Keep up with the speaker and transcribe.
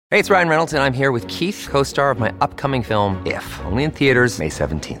Hey, it's Ryan Reynolds, and I'm here with Keith, co-star of my upcoming film, If, only in theaters May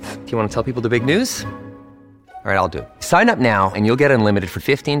 17th. Do you want to tell people the big news? All right, I'll do it. Sign up now and you'll get unlimited for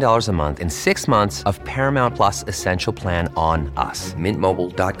 $15 a month and 6 months of Paramount Plus Essential Plan on us.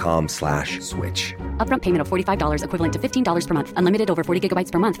 MintMobile.com/switch. Upfront payment of $45 equivalent to $15 per month. Unlimited over 40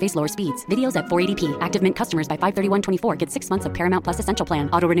 gigabytes per month. Face lower speeds. Videos at 480p. Active Mint customers by 531.24 get 6 months of Paramount Plus Essential Plan.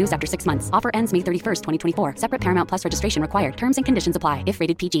 Auto renews after 6 months. Offer ends May 31st, 2024. Separate Paramount Plus registration required. Terms and conditions apply if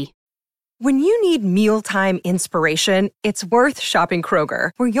rated PG. When you need mealtime inspiration, it's worth shopping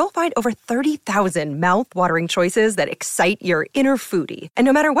Kroger, where you'll find over 30,000 mouth-watering choices that excite your inner foodie. And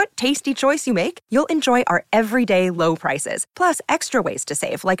no matter what tasty choice you make, you'll enjoy our everyday low prices, plus extra ways to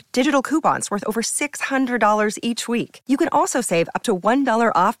save, like digital coupons worth over $600 each week. You can also save up to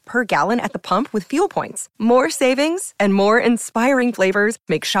 $1 off per gallon at the pump with fuel points. More savings and more inspiring flavors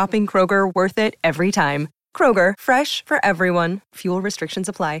make shopping Kroger worth it every time. Kroger, fresh for everyone. Fuel restrictions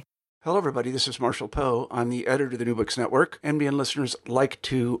apply. Hello, everybody. This is Marshall Poe. I'm the editor of the New Books Network. NBN listeners like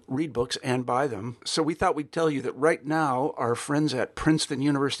to read books and buy them. So we thought we'd tell you that right now, our friends at Princeton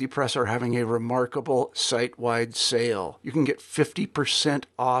University Press are having a remarkable site-wide sale. You can get 50%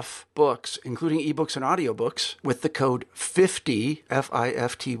 off books, including ebooks and audiobooks, with the code 50,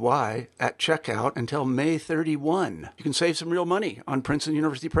 F-I-F-T-Y, at checkout until May 31. You can save some real money on Princeton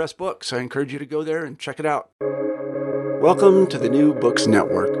University Press books. I encourage you to go there and check it out. Welcome to the New Books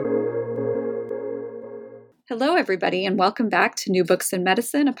Network. Hello, everybody, and welcome back to New Books in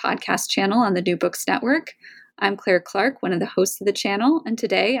Medicine, a podcast channel on the New Books Network. I'm Claire Clark, one of the hosts of the channel, and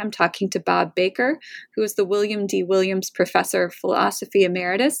today I'm talking to Bob Baker, who is the William D. Williams Professor of Philosophy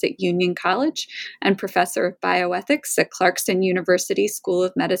Emeritus at Union College and Professor of Bioethics at Clarkson University School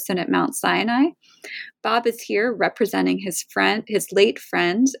of Medicine at Mount Sinai. Bob is here representing his late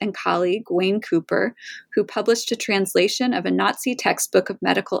friend and colleague, Wayne Cooper, who published a translation of a Nazi textbook of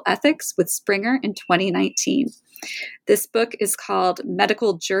medical ethics with Springer in 2019. This book is called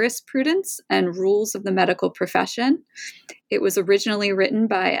Medical Jurisprudence and Rules of the Medical Profession. It was originally written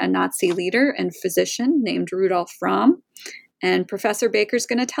by a Nazi leader and physician named Rudolf Romm, and Professor Baker's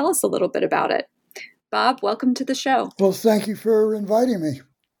going to tell us a little bit about it. Bob, welcome to the show. Well, thank you for inviting me.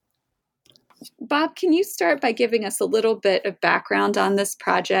 Bob, can you start by giving us a little bit of background on this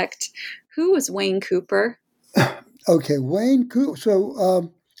project? Who was Wayne Cooper? Okay, Wayne Cooper.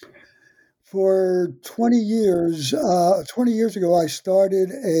 So for 20 years ago, I started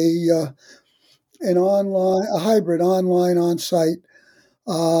a hybrid online on-site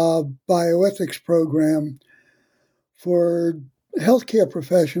bioethics program for healthcare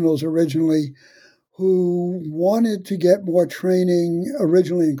professionals originally who wanted to get more training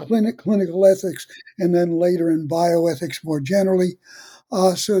originally in clinical ethics and then later in bioethics more generally,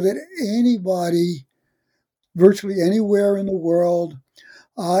 so that anybody, virtually anywhere in the world,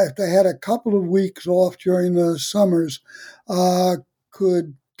 if they had a couple of weeks off during the summers,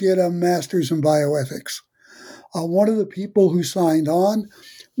 could get a master's in bioethics. One of the people who signed on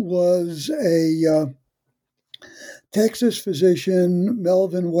was a Texas physician,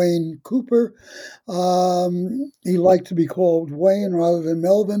 Melvin Wayne Cooper. He liked to be called Wayne rather than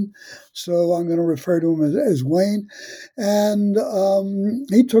Melvin, so I'm going to refer to him as Wayne. And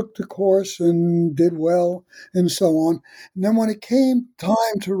he took the course and did well and so on. And then when it came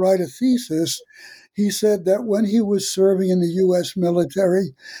time to write a thesis, he said that when he was serving in the U.S.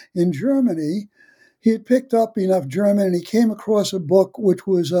 military in Germany, he had picked up enough German and he came across a book which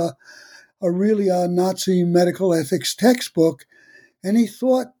was a Nazi medical ethics textbook, and he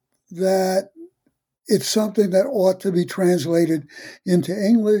thought that it's something that ought to be translated into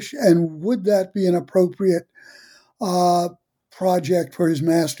English, and would that be an appropriate project for his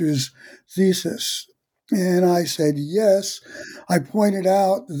master's thesis? And I said yes. I pointed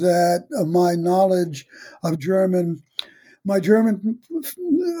out that my knowledge of German, my German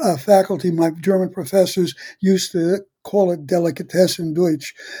faculty, my German professors used to call it Delikatessen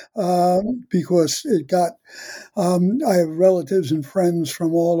Deutsch, because it got, I have relatives and friends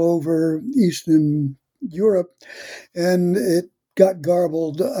from all over Eastern Europe, and it got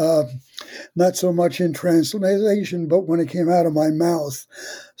garbled, not so much in translation, but when it came out of my mouth.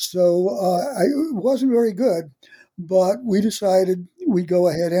 So it wasn't very good, but we decided we'd go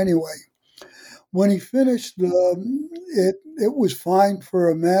ahead anyway. When he finished, it was fine for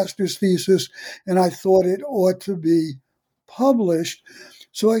a master's thesis, and I thought it ought to be published.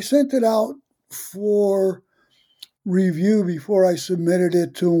 So I sent it out for review before I submitted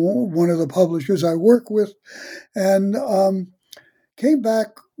it to one of the publishers I work with, and came back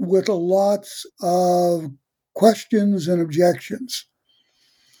with lots of questions and objections.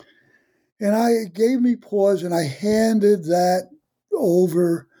 And I gave me pause, and I handed that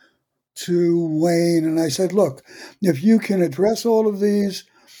over to Wayne and I said, look, if you can address all of these,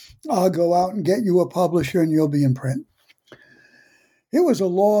 I'll go out and get you a publisher and you'll be in print. It was a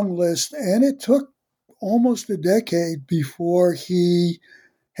long list, and it took almost a decade before he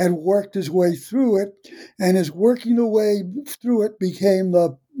had worked his way through it, and his working the way through it became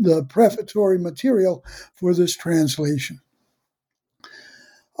the prefatory material for this translation.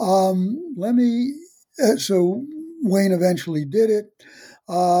 So Wayne eventually did it.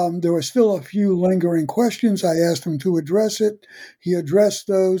 There were still a few lingering questions. I asked him to address it. He addressed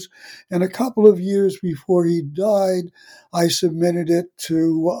those. And a couple of years before he died, I submitted it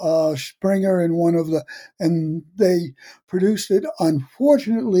to Springer and they produced it.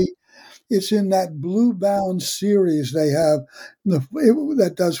 Unfortunately, it's in that Blue Bound series they have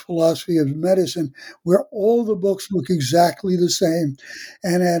that does philosophy of medicine, where all the books look exactly the same.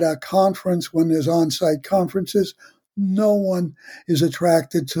 And at a conference, when there's on-site conferences, no one is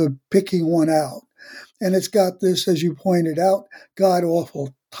attracted to picking one out. And it's got this, as you pointed out,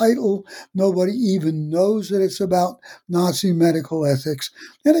 god-awful title. Nobody even knows that it's about Nazi medical ethics.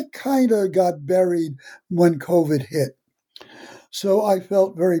 And it kind of got buried when COVID hit. So I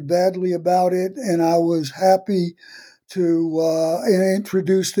felt very badly about it, and I was happy to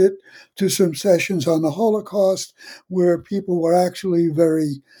introduced it to some sessions on the Holocaust where people were actually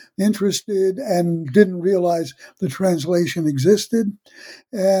very interested and didn't realize the translation existed,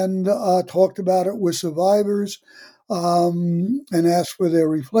 and talked about it with survivors and asked for their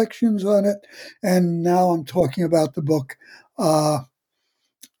reflections on it. And now I'm talking about the book on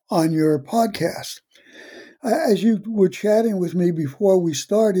your podcast. As you were chatting with me before we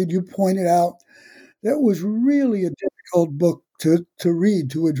started, you pointed out that was really a difficult book to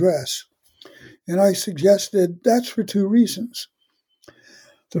read, to address. And I suggested that's for two reasons.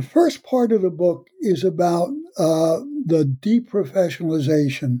 The first part of the book is about the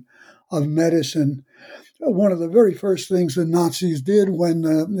deprofessionalization of medicine. One of the very first things the Nazis did when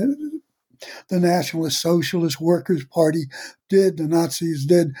the Nationalist Socialist Workers' Party the Nazis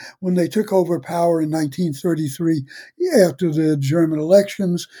did when they took over power in 1933 after the German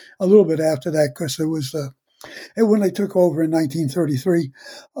elections, a little bit after that because it was when they took over in 1933,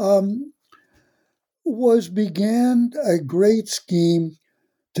 began a great scheme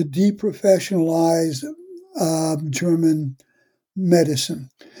to deprofessionalize German medicine.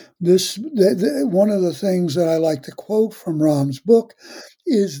 One of the things that I like to quote from Romm's book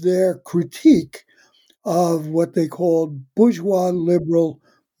is their critique of what they called bourgeois liberal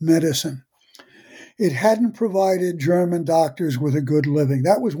medicine. It hadn't provided German doctors with a good living.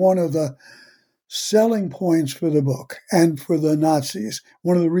 That was one of the selling points for the book and for the Nazis.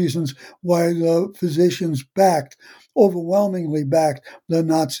 One of the reasons why the physicians overwhelmingly backed the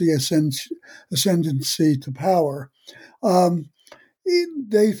Nazi ascendancy to power.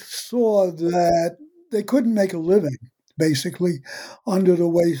 They saw that they couldn't make a living, basically, under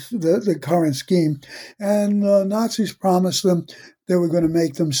the current scheme. And the Nazis promised them they were going to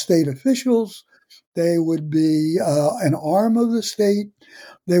make them state officials. They would be an arm of the state.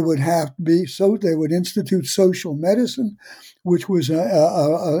 They would they would institute social medicine, which was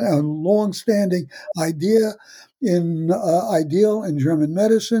a long-standing ideal in German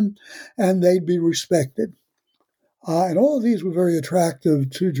medicine, and they'd be respected. And all of these were very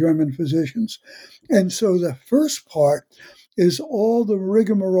attractive to German physicians. And so the first part is all the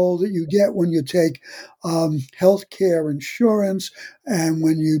rigmarole that you get when you take healthcare insurance and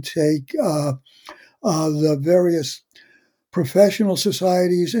when you take the various professional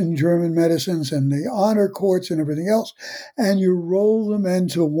societies in German medicines and the honor courts and everything else, and you roll them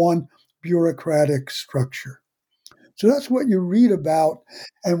into one bureaucratic structure. So that's what you read about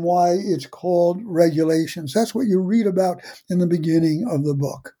and why it's called Regulations. That's what you read about in the beginning of the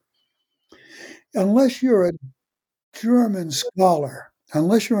book. Unless you're a German scholar,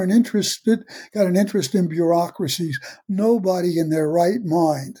 unless you're got an interest in bureaucracies, nobody in their right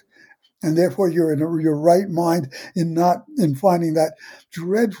mind, and therefore you're in your right mind in finding that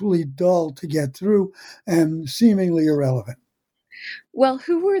dreadfully dull to get through and seemingly irrelevant. Well,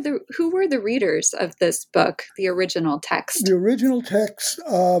 who were the readers of this book, the original text? The original text,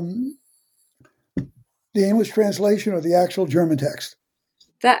 the English translation or the actual German text?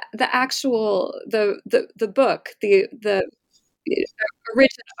 The book, the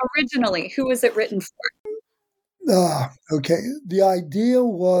originally, who was it written for? Okay. The idea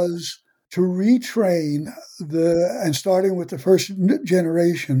was to retrain and starting with the first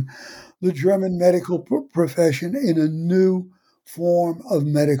generation, the German medical profession in a new form of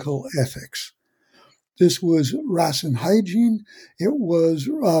medical ethics. This was Rassenhygiene. It was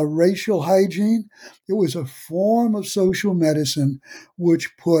racial hygiene. It was a form of social medicine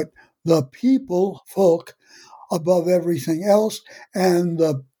which put the people, folk, above everything else, and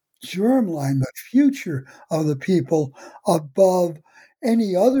the germline, the future of the people, above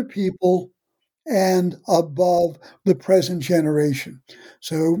any other people and above the present generation.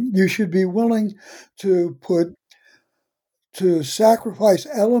 So you should be willing to sacrifice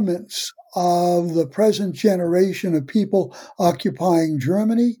elements of the present generation of people occupying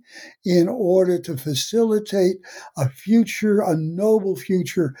Germany in order to facilitate a future, a noble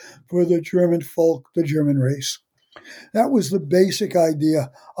future for the German folk, the German race. That was the basic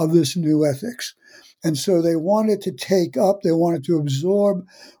idea of this new ethics. And so they wanted to absorb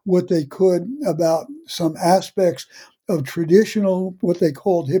what they could about some aspects of traditional, what they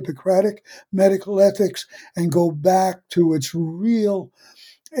called Hippocratic medical ethics, and go back to its real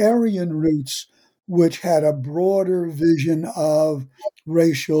Aryan roots, which had a broader vision of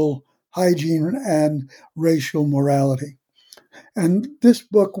racial hygiene and racial morality. And this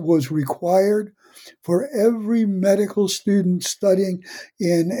book was required for every medical student studying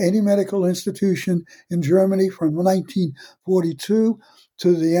in any medical institution in Germany from 1942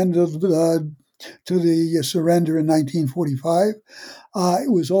 to the end of to the surrender in 1945.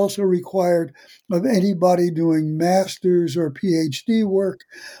 It was also required of anybody doing master's or PhD work,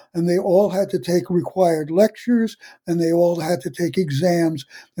 and they all had to take required lectures, and they all had to take exams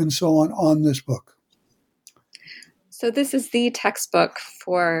and so on this book. So this is the textbook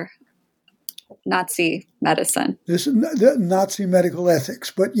for Nazi medicine. This is the Nazi medical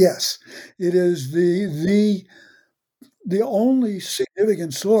ethics, but yes, it is the only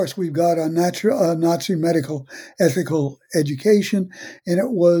significant source we've got on Nazi medical ethical education, and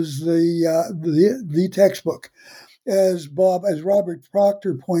it was the textbook. As Robert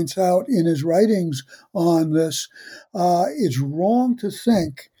Proctor points out in his writings on this, it's wrong to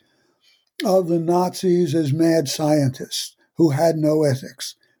think of the Nazis as mad scientists who had no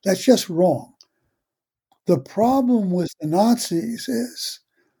ethics. That's just wrong. The problem with the Nazi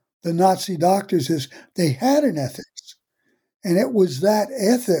doctors is they had an ethics. And it was that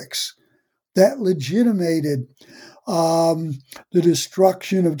ethics that legitimated the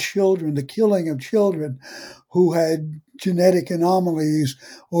destruction of children, the killing of children who had genetic anomalies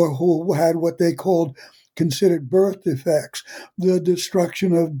or who had what they considered birth defects, the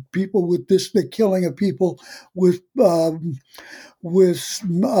destruction of people the killing of people with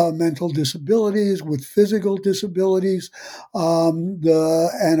mental disabilities, with physical disabilities,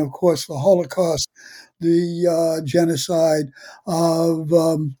 and of course the Holocaust, the genocide of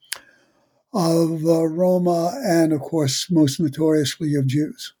Roma, and of course most notoriously of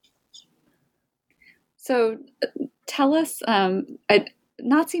Jews. So tell us,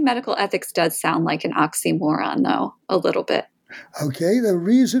 Nazi medical ethics does sound like an oxymoron, though, a little bit. Okay, the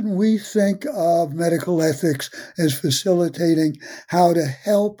reason we think of medical ethics as facilitating how to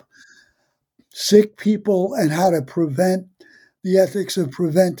help sick people and how to prevent the ethics of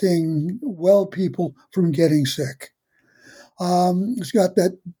preventing well people from getting sick. It's got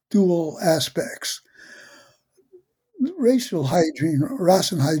that dual aspects. Racial hygiene,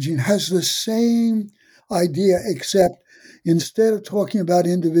 Rassenhygiene, has the same idea, except instead of talking about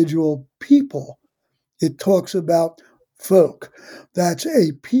individual people, it talks about folk. That's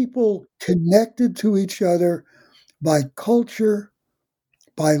a people connected to each other by culture,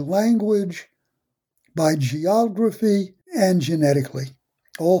 by language, by geography, and genetically,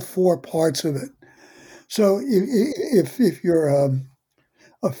 all four parts of it. So if you're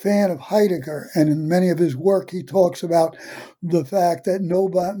a fan of Heidegger, and in many of his work, he talks about the fact that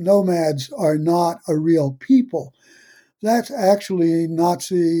nomads are not a real people. That's actually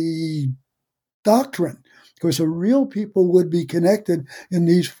Nazi doctrine, because a real people would be connected in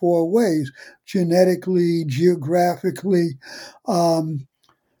these four ways: genetically, geographically,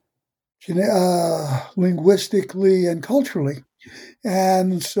 linguistically, and culturally.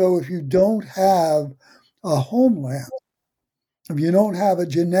 And so if you don't have a homeland, if you don't have a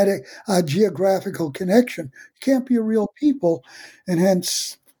geographical connection, you can't be a real people. And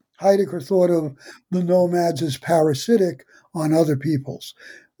hence, Heidegger thought of the nomads as parasitic on other peoples,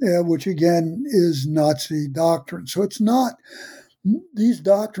 which again is Nazi doctrine. So it's not, these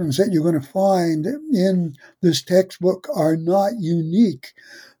doctrines that you're going to find in this textbook are not unique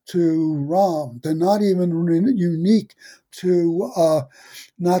to Rom. They're not even unique to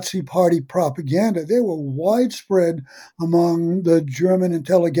Nazi party propaganda. They were widespread among the German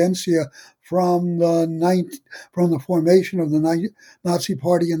intelligentsia from the formation of the Nazi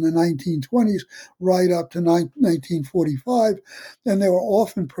party in the 1920s right up to 1945, and they were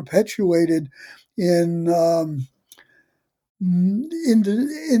often perpetuated in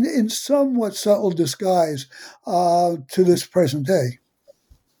somewhat subtle disguise to this present day.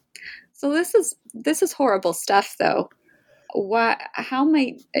 So this is horrible stuff, though. How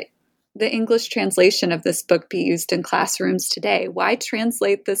might the English translation of this book be used in classrooms today? Why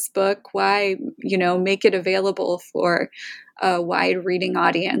translate this book? Why, make it available for a wide reading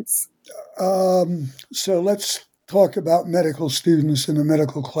audience? So let's talk about medical students in the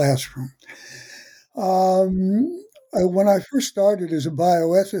medical classroom. When I first started as a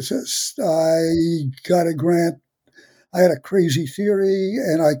bioethicist, I got a grant. I had a crazy theory,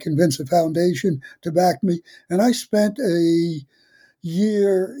 and I convinced the foundation to back me. And I spent a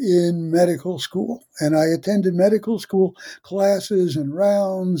year in medical school, and I attended medical school classes and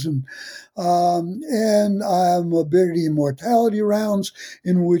rounds and morbidity and mortality rounds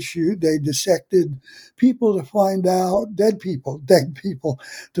in which they dissected people to find out, dead people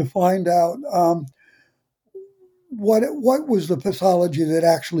to find out what was the pathology that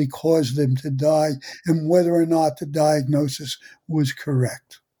actually caused them to die and whether or not the diagnosis was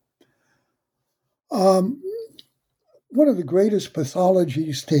correct. One of the greatest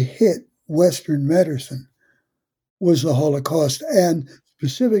pathologies to hit Western medicine was the Holocaust, and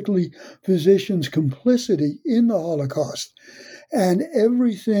specifically physicians' complicity in the Holocaust and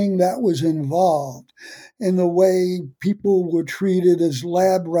everything that was involved in the way people were treated as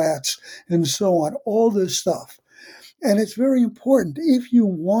lab rats and so on, all this stuff. And it's very important if you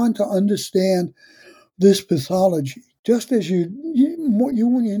want to understand this pathology. Just as you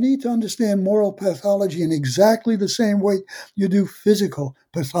need to understand moral pathology in exactly the same way you do physical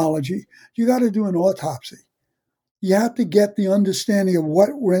pathology, you got to do an autopsy. You have to get the understanding of what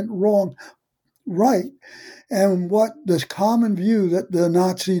went wrong right, and what the common view that the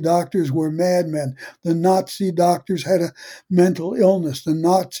Nazi doctors were madmen, the Nazi doctors had a mental illness, the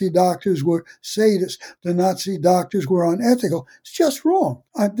Nazi doctors were sadists, the Nazi doctors were unethical. It's just wrong.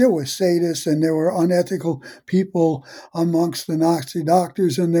 There were sadists and there were unethical people amongst the Nazi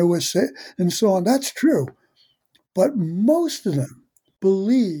doctors, and and so on. That's true. But most of them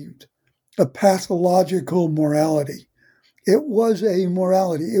believed a pathological morality. It was a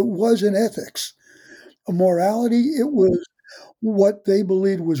morality. It was an ethics. A morality, it was what they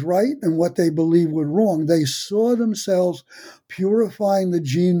believed was right and what they believed was wrong. They saw themselves purifying the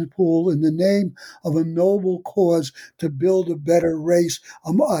gene pool in the name of a noble cause to build a better race,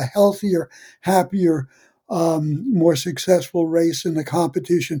 a healthier, happier, more successful race in the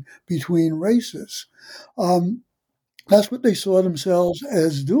competition between races. That's what they saw themselves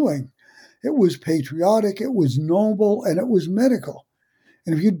as doing. It was patriotic, it was noble, and it was medical.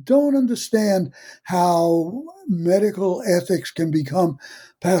 And if you don't understand how medical ethics can become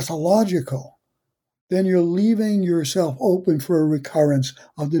pathological, then you're leaving yourself open for a recurrence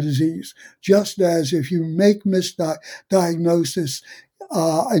of the disease. Just as if you make misdiagnosis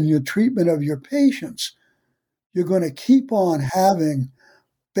in your treatment of your patients, you're going to keep on having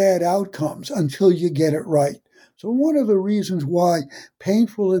bad outcomes until you get it right. So one of the reasons why,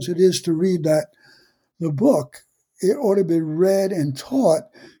 painful as it is to read the book, it ought to be read and taught,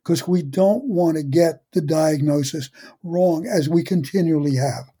 because we don't want to get the diagnosis wrong as we continually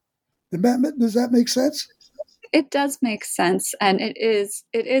have. Does that make sense? It does make sense, and it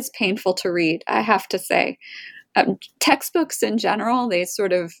is painful to read, I have to say. Textbooks in general, they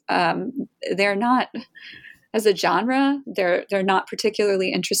sort of they're not, as a genre, they're not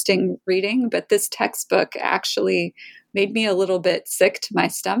particularly interesting reading, but this textbook actually made me a little bit sick to my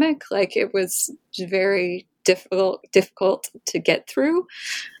stomach. Like, it was very difficult to get through.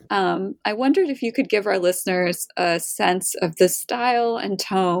 I wondered if you could give our listeners a sense of the style and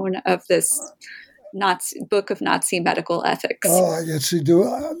tone of this book of Nazi medical ethics. Oh, yes, you do.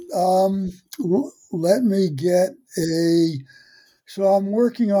 Let me get so I'm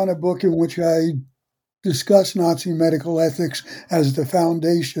working on a book in which I discuss Nazi medical ethics as the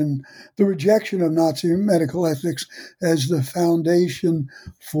foundation, the rejection of Nazi medical ethics as the foundation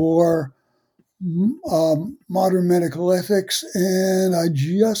for modern medical ethics. And I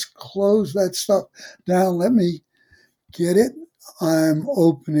just closed that stuff down. Let me get it. I'm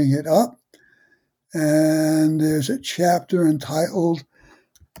opening it up. And there's a chapter entitled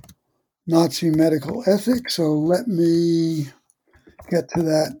Nazi Medical Ethics. So let me get to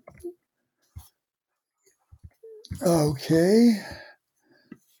that. Okay.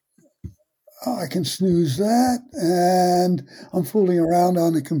 I can snooze that. And I'm fooling around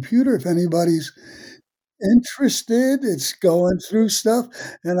on the computer. If anybody's interested, it's going through stuff.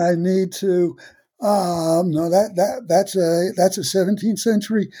 And I need to, no, that's a 17th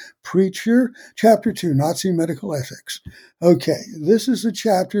century preacher. Chapter 2, Nazi Medical Ethics. Okay. This is the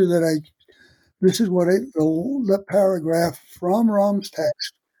chapter this is what the paragraph from Romm's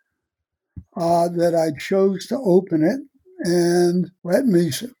text that I chose to open it. And let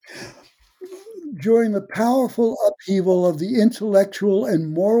me see. during the powerful upheaval of the intellectual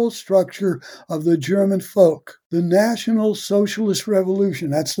and moral structure of the German folk, the National Socialist Revolution,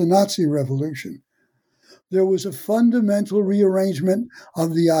 that's the Nazi Revolution, there was a fundamental rearrangement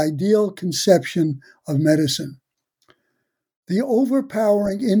of the ideal conception of medicine. The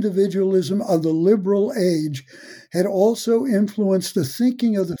overpowering individualism of the liberal age had also influenced the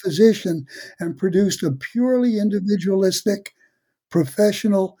thinking of the physician and produced a purely individualistic,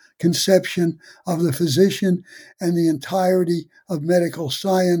 professional conception of the physician and the entirety of medical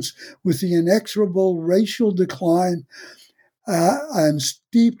science, with the inexorable racial decline and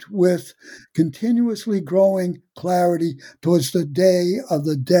steeped with continuously growing clarity towards the day of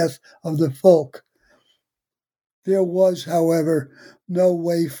the death of the folk. There was, however, no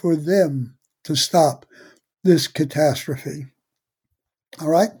way for them to stop this catastrophe. All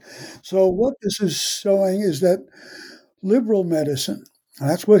right? So what this is showing is that liberal medicine,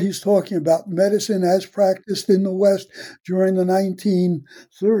 that's what he's talking about, medicine as practiced in the West during the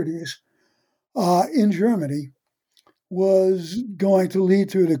 1930s in Germany, was going to lead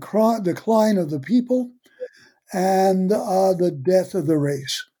to the decline of the people and the death of the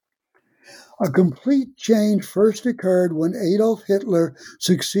race. A complete change first occurred when Adolf Hitler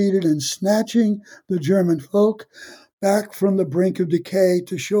succeeded in snatching the German folk back from the brink of decay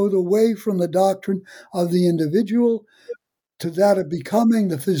to show the way from the doctrine of the individual to that of becoming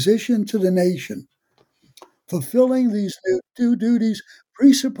the physician to the nation. Fulfilling these two duties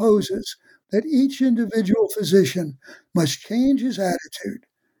presupposes that each individual physician must change his attitude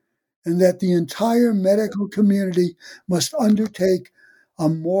and that the entire medical community must undertake a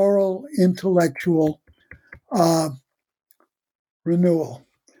moral, intellectual renewal.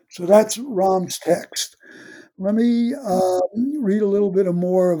 So that's Romm's text. Let me read a little bit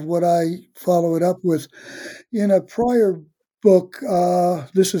more of what I follow it up with. In a prior book,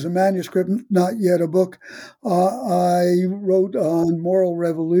 this is a manuscript, not yet a book, I wrote on moral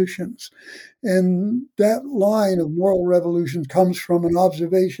revolutions. And that line of moral revolution comes from an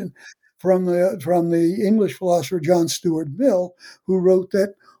observation from the English philosopher John Stuart Mill, who wrote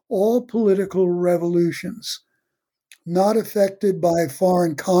that all political revolutions not affected by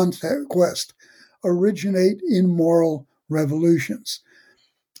foreign conquest originate in moral revolutions.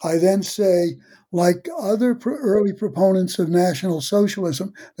 I then say, like other early proponents of National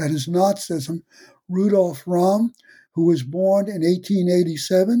Socialism, that is Nazism, Rudolf Romm, who was born in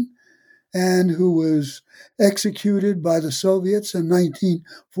 1887 and who was executed by the Soviets in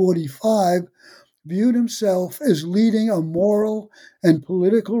 1945, viewed himself as leading a moral and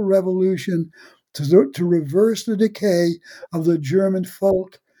political revolution to reverse the decay of the German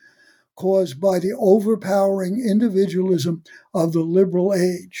folk caused by the overpowering individualism of the liberal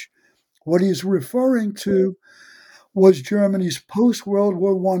age. What he's referring to was Germany's post-World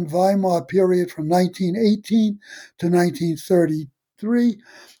War I Weimar period from 1918 to 1933,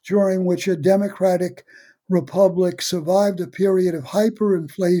 during which a democratic republic survived a period of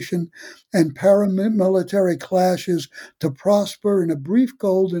hyperinflation and paramilitary clashes to prosper in a brief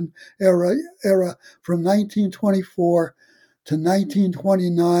golden era from 1924 to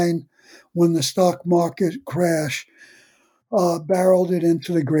 1929, when the stock market crash barreled it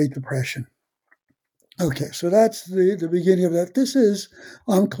into the Great Depression. Okay, so that's the beginning of that. This is,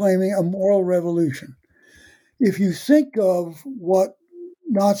 I'm claiming, a moral revolution. If you think of what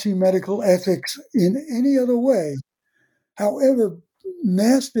Nazi medical ethics in any other way, however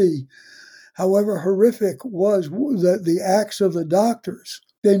nasty, however horrific was the acts of the doctors,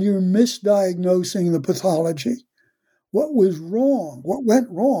 then you're misdiagnosing the pathology. What was wrong, what went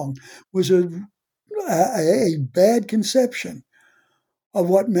wrong, was a bad conception of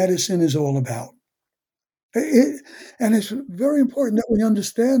what medicine is all about. And it's very important that we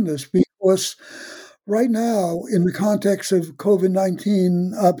understand this, because right now, in the context of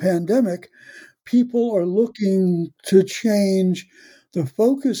COVID-19 pandemic, people are looking to change the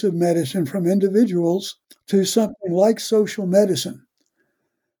focus of medicine from individuals to something like social medicine.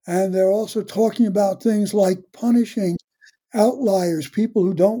 And they're also talking about things like punishing outliers, people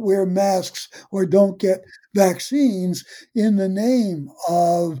who don't wear masks or don't get vaccines, in the name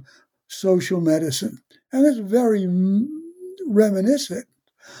of social medicine. And it's very reminiscent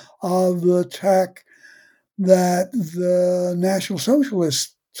of the tack that the National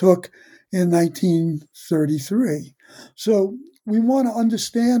Socialists took in 1933. So we want to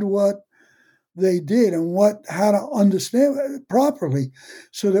understand what they did and how to understand it properly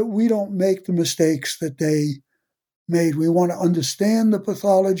so that we don't make the mistakes that they made. We want to understand the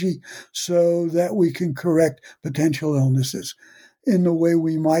pathology so that we can correct potential illnesses in the way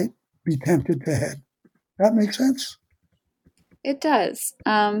we might be tempted to head. That makes sense? It does.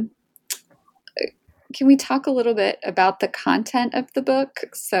 Can we talk a little bit about the content of the book?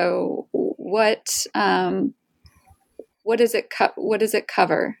 So what does it cover? What does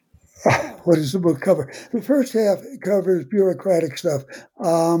the book cover? The first half covers bureaucratic stuff.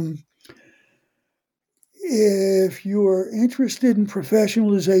 If you're interested in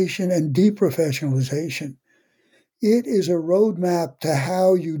professionalization and deprofessionalization, it is a roadmap to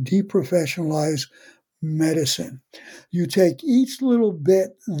how you deprofessionalize medicine. You take each little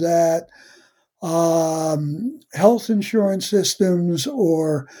bit that health insurance systems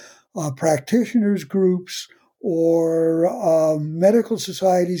or practitioners groups or medical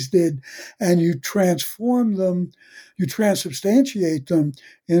societies did, and you transform them, you transubstantiate them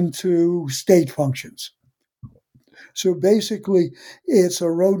into state functions. So basically, it's a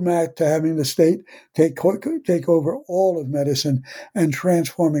roadmap to having the state take over all of medicine and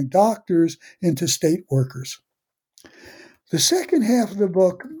transforming doctors into state workers. The second half of the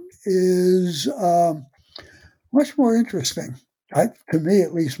book is much more interesting, to me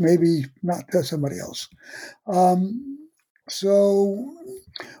at least, maybe not to somebody else. So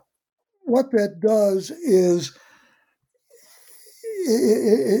what that does is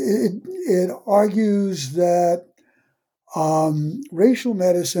it argues that racial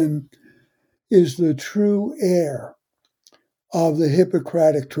medicine is the true heir of the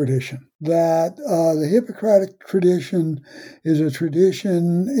Hippocratic tradition. That the Hippocratic tradition is a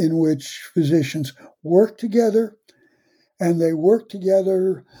tradition in which physicians work together, and they work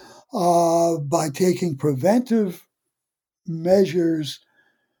together by taking preventive measures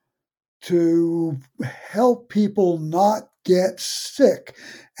to help people not get sick.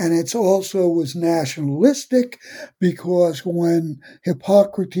 And it also was nationalistic because when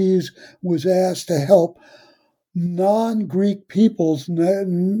Hippocrates was asked to help non-Greek peoples,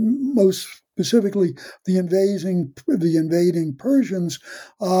 most specifically the invading Persians,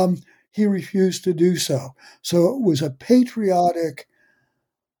 he refused to do so. So it was a patriotic,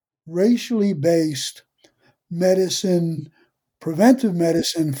 racially based medicine, preventive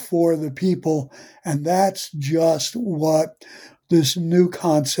medicine for the people, and that's just what this new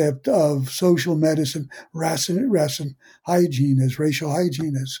concept of social medicine, racial hygiene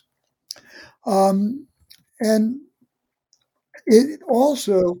is. And it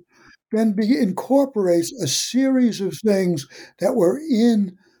also then incorporates a series of things that were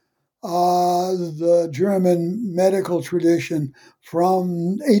in the German medical tradition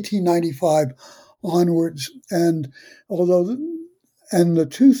from 1895 onwards. And the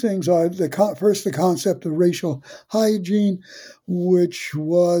two things are first the concept of racial hygiene, which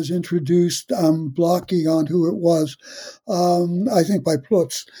was introduced, blocking on who it was, I think by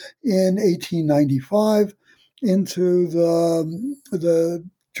Plutz in 1895 into the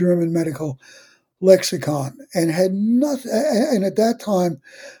German medical lexicon, and had nothing. And at that time,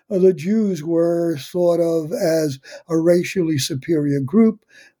 the Jews were thought of as a racially superior group.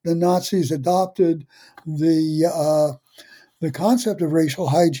 The Nazis adopted the concept of racial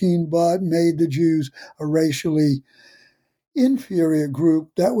hygiene, but made the Jews a racially inferior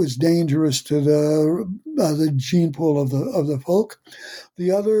group that was dangerous to the gene pool of the folk. The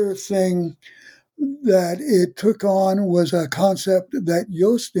other thing that it took on was a concept that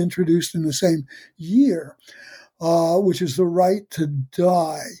Yost introduced in the same year, which is the right to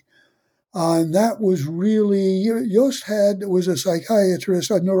die. And that was really, Yost was a psychiatrist,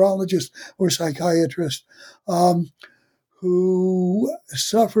 a neurologist or psychiatrist, who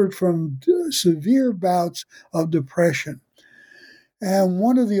suffered from severe bouts of depression. And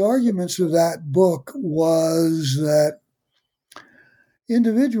one of the arguments of that book was that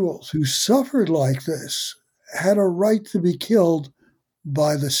individuals who suffered like this had a right to be killed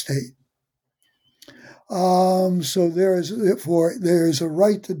by the state. So there is a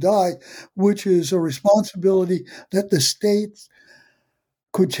right to die, which is a responsibility that the state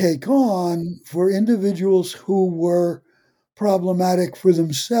could take on for individuals who were problematic for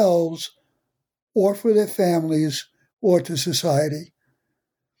themselves or for their families or to society.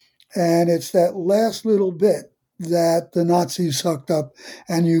 And it's that last little bit that the Nazis sucked up,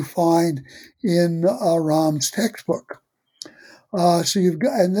 and you find in Rahm's textbook. So you've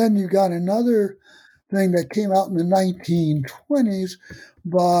got another thing that came out in the 1920s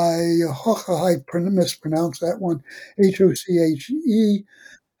by Hoche, I mispronounced that one, Hoche,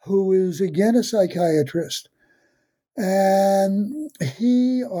 who is again a psychiatrist. And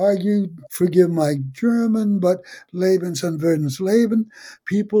he argued, forgive my German, but Lebensunwürdensleben,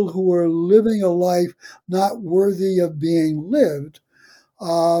 people who were living a life not worthy of being lived,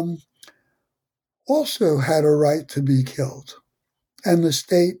 also had a right to be killed. And the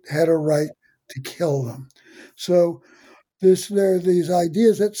state had a right to kill them. So there are these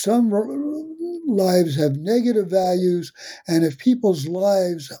ideas that some lives have negative values, and if people's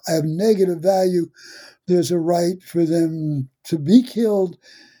lives have negative value, there's a right for them to be killed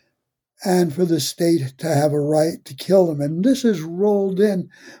and for the state to have a right to kill them. And this is rolled in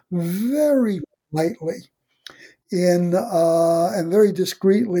very lightly and very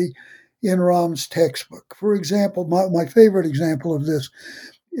discreetly in Ramm's textbook. For example, my favorite example of this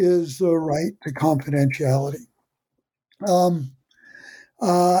is the right to confidentiality.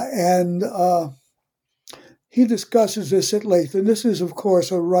 He discusses this at length, and this is, of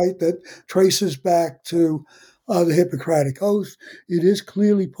course, a right that traces back to the Hippocratic Oath. It is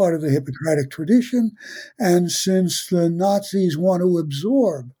clearly part of the Hippocratic tradition, and since the Nazis want to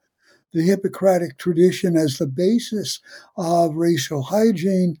absorb the Hippocratic tradition as the basis of racial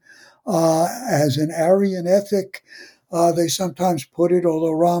hygiene, as an Aryan ethic, they sometimes put it,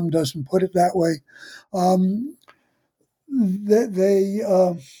 although Ramm doesn't put it that way,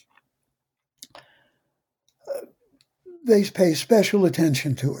 they pay special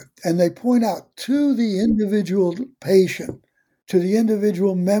attention to it. And they point out to the individual patient, to the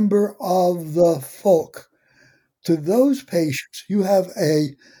individual member of the folk, to those patients, you have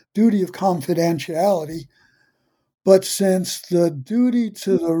a duty of confidentiality. But since the duty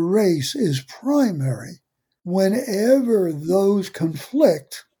to the race is primary, whenever those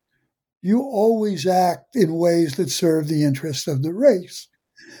conflict, you always act in ways that serve the interest of the race.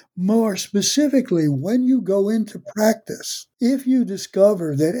 More specifically, when you go into practice, if you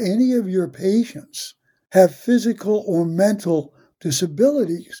discover that any of your patients have physical or mental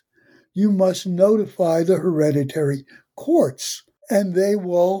disabilities, you must notify the hereditary courts, and they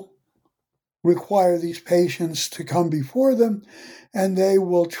will require these patients to come before them, and they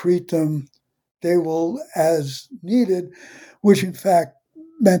will treat them, they will as needed, which in fact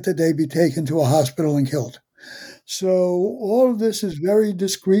meant that they be taken to a hospital and killed. So all of this is very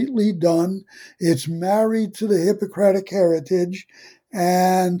discreetly done. It's married to the Hippocratic heritage,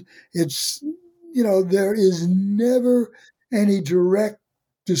 and it's, there is never any direct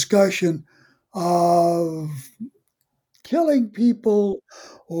discussion of killing people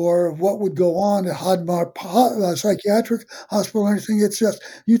or what would go on at Hadmar Psychiatric Hospital or anything. It's just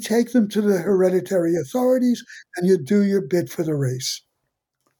you take them to the hereditary authorities and you do your bit for the race.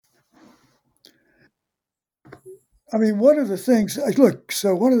 I mean, one of the things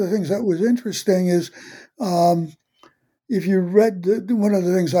that was interesting is if you read, one of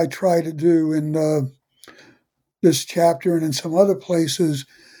the things I try to do in this chapter and in some other places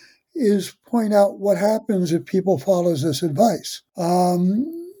is point out what happens if people follow this advice.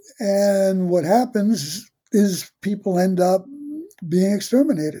 And what happens is people end up being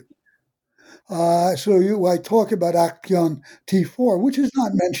exterminated. I talk about Aktyon T4, which is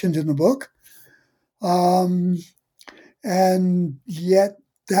not mentioned in the book. And yet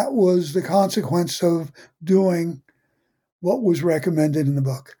that was the consequence of doing what was recommended in the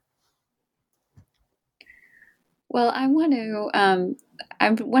book. Well, I want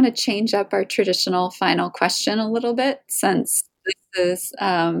to change up our traditional final question a little bit, since this is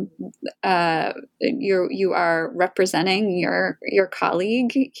you are representing your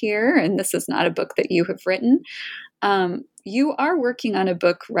colleague here, and this is not a book that you have written. You are working on a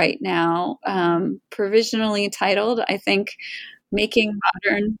book right now, provisionally titled, I think, Making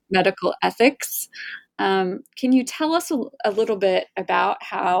Modern Medical Ethics. Can you tell us a little bit about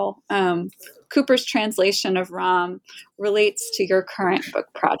how Cooper's translation of Ramm relates to your current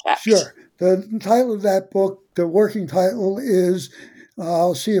book project? Sure. The title of that book, the working title is,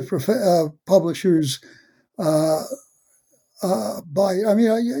 I'll see if publishers buy it. I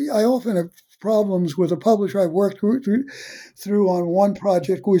mean, I often have problems with a publisher I've worked through on one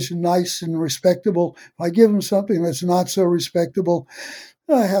project, which is nice and respectable. If I give them something that's not so respectable,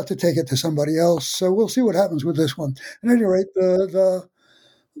 I have to take it to somebody else. So we'll see what happens with this one. At any rate, the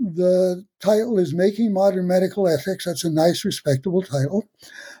title is Making Modern Medical Ethics. That's a nice, respectable title.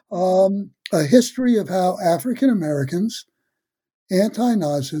 A history of how African Americans,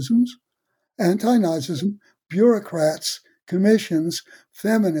 anti-Nazism, bureaucrats, commissions,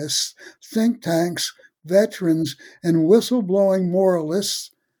 feminists, think tanks, veterans, and whistleblowing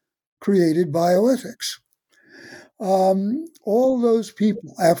moralists created bioethics. All those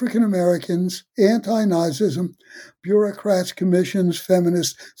people, African Americans, anti-Nazism, bureaucrats, commissions,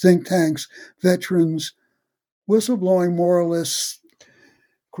 feminists, think tanks, veterans, whistleblowing moralists,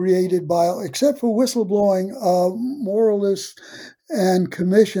 created except for whistleblowing moralists and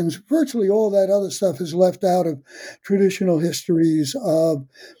commissions, virtually all that other stuff is left out of traditional histories of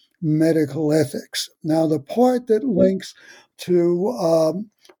medical ethics. Now, the part that links to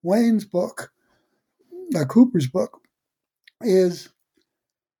Wayne's book, Cooper's book, is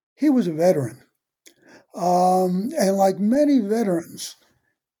he was a veteran. And like many veterans,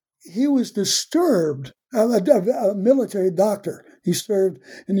 he was disturbed. A military doctor. He served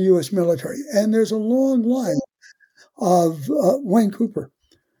in the U.S. military. And there's a long line of Wayne Cooper,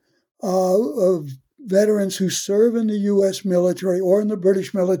 of veterans who serve in the U.S. military or in the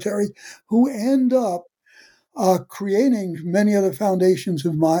British military who end up creating many of the foundations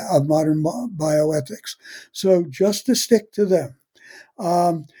of modern bioethics. So just to stick to them.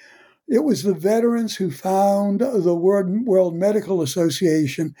 It was the veterans who found the World Medical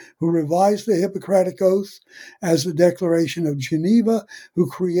Association, who revised the Hippocratic Oath as the Declaration of Geneva, who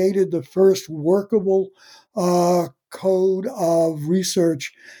created the first workable code of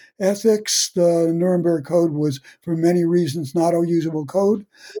research ethics. The Nuremberg Code was, for many reasons, not a usable code.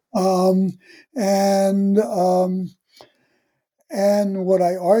 And what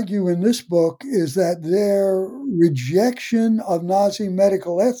I argue in this book is that their rejection of Nazi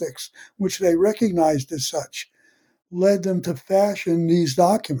medical ethics, which they recognized as such, led them to fashion these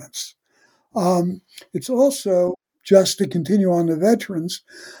documents. It's also, just to continue on the veterans,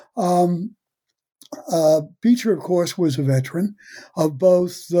 Beecher, of course, was a veteran of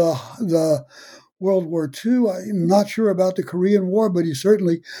both the World War II. I'm not sure about the Korean War, but he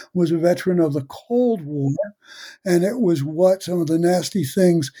certainly was a veteran of the Cold War. And it was what some of the nasty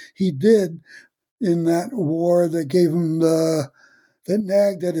things he did in that war that gave him that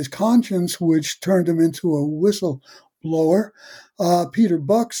nagged at his conscience, which turned him into a whistleblower. Peter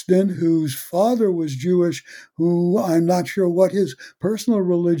Buxton, whose father was Jewish, who I'm not sure what his personal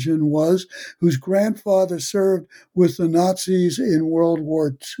religion was, whose grandfather served with the Nazis in World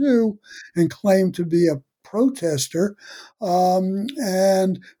War II and claimed to be a protester,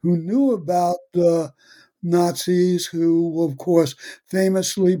 and who knew about the Nazis, who, of course,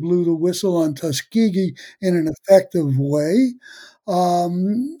 famously blew the whistle on Tuskegee in an effective way.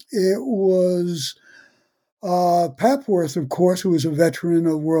 It was Papworth, of course, who was a veteran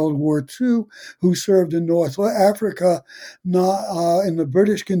of World War II, who served in North Africa, not in the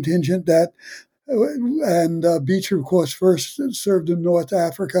British contingent and Beecher, of course, first served in North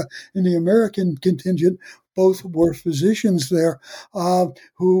Africa in the American contingent. Both were physicians there, who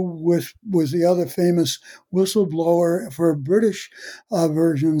was the other famous whistleblower for British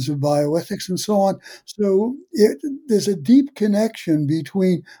versions of bioethics and so on. So there's a deep connection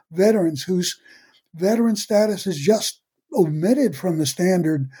between veterans whose veteran status is just omitted from the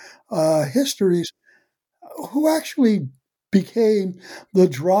standard histories, who actually became the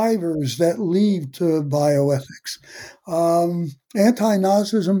drivers that lead to bioethics.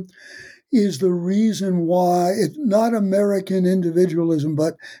 Anti-Nazism is the reason why, not American individualism,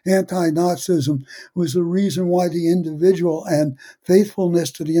 but anti-Nazism was the reason why the individual and faithfulness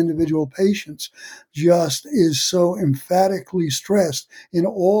to the individual patients just is so emphatically stressed in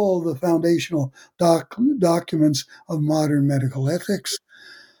all the foundational documents of modern medical ethics.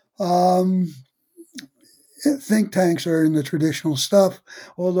 Think tanks are in the traditional stuff,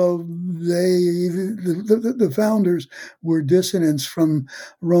 although the founders were dissidents from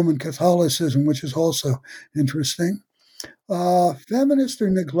Roman Catholicism, which is also interesting. Feminists are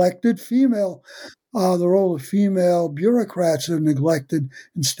neglected. The role of female bureaucrats are neglected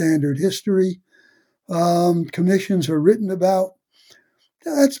in standard history. Commissions are written about.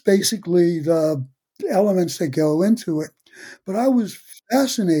 That's basically the elements that go into it. But I was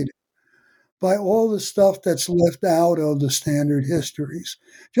fascinated by all the stuff that's left out of the standard histories.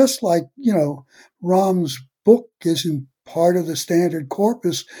 Just like, Romm's book isn't part of the standard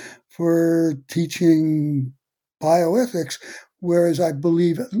corpus for teaching bioethics, whereas I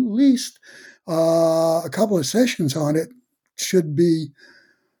believe at least a couple of sessions on it should be,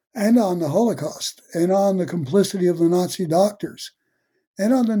 and on the Holocaust, and on the complicity of the Nazi doctors,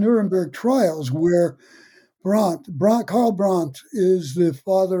 and on the Nuremberg trials, where Karl Brandt is the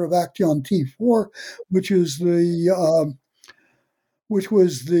father of Action T4, which was the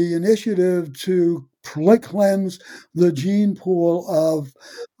initiative to cleanse the gene pool of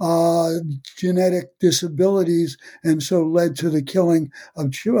genetic disabilities, and so led to the killing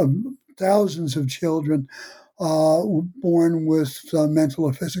of thousands of children born with mental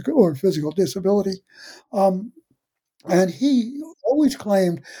or physical disability. And he always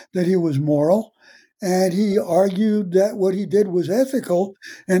claimed that he was moral. And he argued that what he did was ethical,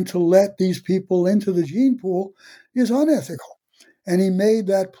 and to let these people into the gene pool is unethical. And he made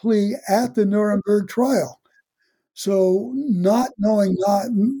that plea at the Nuremberg trial. So not knowing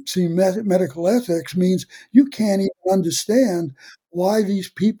medical ethics means you can't even understand why these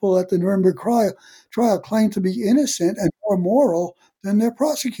people at the Nuremberg trial claim to be innocent and more moral than their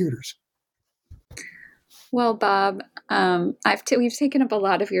prosecutors. Well, Bob, we've taken up a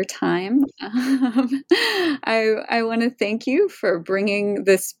lot of your time. I want to thank you for bringing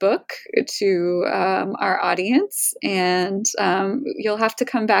this book to our audience, and you'll have to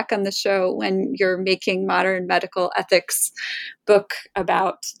come back on the show when you're making modern medical ethics book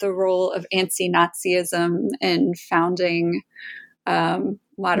about the role of anti-Nazism in founding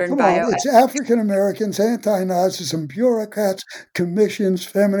modern bioethics. It's African Americans, anti-Nazism, bureaucrats, commissions,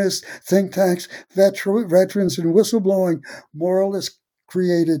 feminists, think tanks, veterans, and whistleblowing moralists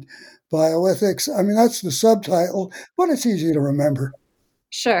created bioethics. I mean, that's the subtitle, but it's easy to remember.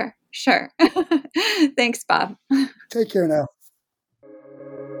 Sure. Thanks, Bob. Take care now.